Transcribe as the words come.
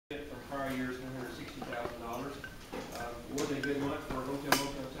year's $160,000. It wasn't a good month for hotel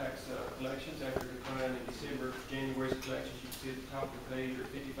motel tax collections after a decline in December. January's collections, you can see at the top of the page, are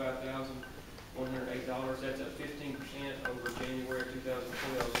 $55,108. That's up 15% over January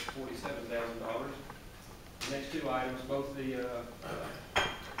 2012's $47,000. The next two items, both the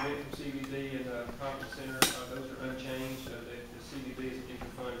rent from CVB and the conference center, those are unchanged. The CVB is a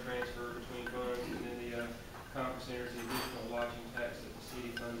different fund transfer between funds, and then the conference center is the additional lodging tax that the city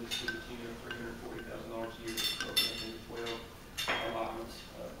funds to the tune of $340,000 a year, broken up into 12 allotments.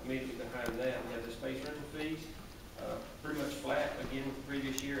 Immediately behind that, we have the space rental fees, pretty much flat again with the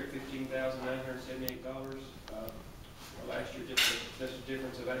previous year at $15,978. Last year, just a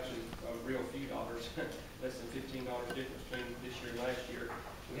difference of actually a real few dollars, less than $15 difference between this year and last year.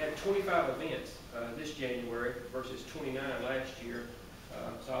 We had 25 events this January versus 29 last year.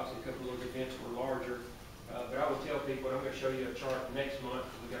 So obviously a couple of events were larger. But I will tell people, I'm going to show you a chart next month.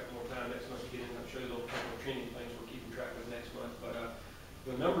 We've got more time next month to get in. I'll show you a little couple of trending things we're keeping track of next month. But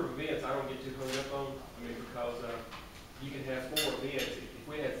the number of events I don't get too hung up on. I mean, because you can have 4 events. If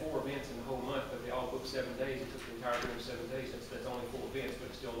we had 4 events in the whole month, but they all booked 7 days, it took the entire room 7 days. That's only 4 events, but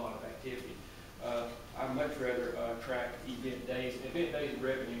it's still a lot of activity. I'd much rather track event days. Event days and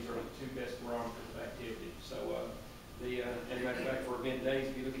revenues are the 2 best barometers of activity. So, and matter of fact, for event days,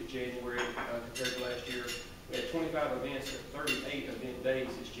 if you look at January compared to last year, we had 25 events, 38 event days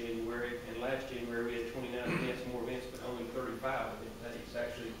this January, and last January we had 29 events, more events, but only 35 event days.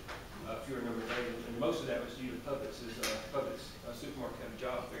 Actually, fewer number of days, and most of that was due to Publix's supermarket had a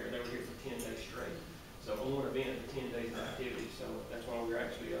job fair, and they were here for 10 days straight. So on one event, 10 days of activity. So that's why we're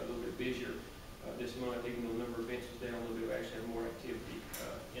actually a little bit busier this month, even though the number of events was down a little bit. We actually have more activity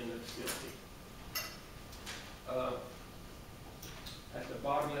in the facility. At the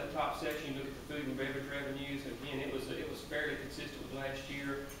bottom of that top section, you look at the food and beverage revenues. Again, it was fairly consistent with last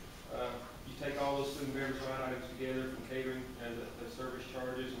year. You take all those food and beverage line items together, from catering and the service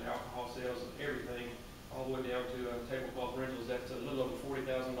charges and alcohol sales and everything, all the way down to tablecloth rentals. That's a little over $40,000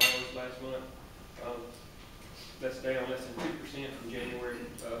 last month. That's down less than 2% from January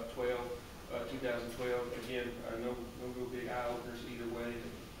 2012. Again, no real big eye openers either way,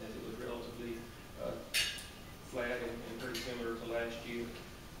 as it was relatively flat and pretty similar to last year.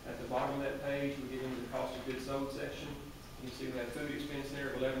 At the bottom of that page, we get into the cost of goods sold section. You can see we have food expense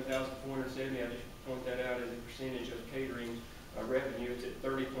there of $11,470. I just point that out as a percentage of catering revenue. It's at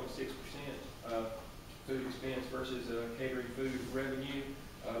 30.6%. Food expense versus catering food revenue.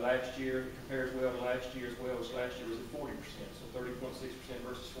 Last year compares well to last year as well, as last year was at 40%. So 30.6%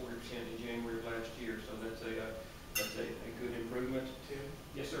 versus 40% in January of last year. So that's a good improvement. Tim?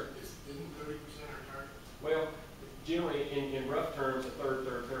 Yes, sir. Isn't 30% our target? Well, generally in rough terms, a third.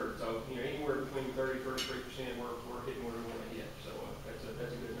 So anywhere between 30 and 33%, we're hitting where we want to hit. So that's a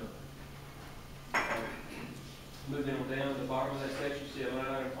good number. Moving on down to the bottom of that section, you see a line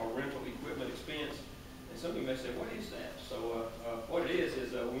item called rental equipment expense. And some of you may say, what is that? So what it is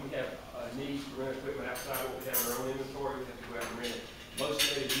when we have needs to rent equipment outside what we have in our own inventory, we have to go out and rent it. Most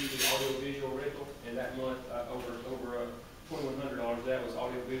of it is usually audio-visual rental, and that month over $2,100 that was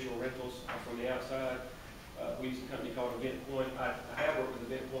audio-visual rentals from the outside. We use a company called Event Point. I have worked with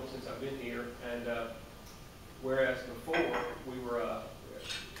Event Point since I've been here, and whereas before we were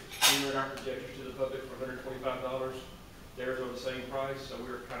renting our projectors to the public for $125, theirs were the same price, so we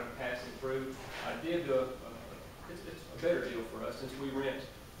were kind of passing through. I did it's a better deal for us since we rent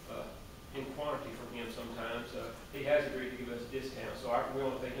in quantity from him sometimes. He has agreed to give us a discount, so we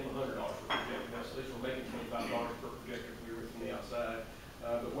only pay him $100 per projector now, so at least we're making $25 per projector if we rent from the outside.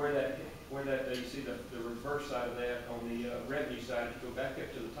 But where that you see the reverse side of that on the revenue side, if you go back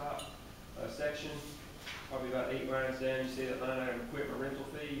up to the top section, probably about 8 lines down, you see that line item equipment rental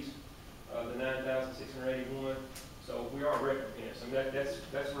fees, the $9,681. So we are recompense. I mean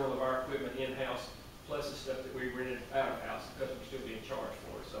that's real of our equipment in-house, plus the stuff that we rented out of house. The customer's still being charged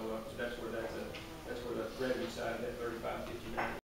for it. So that's where the revenue side of that $35.59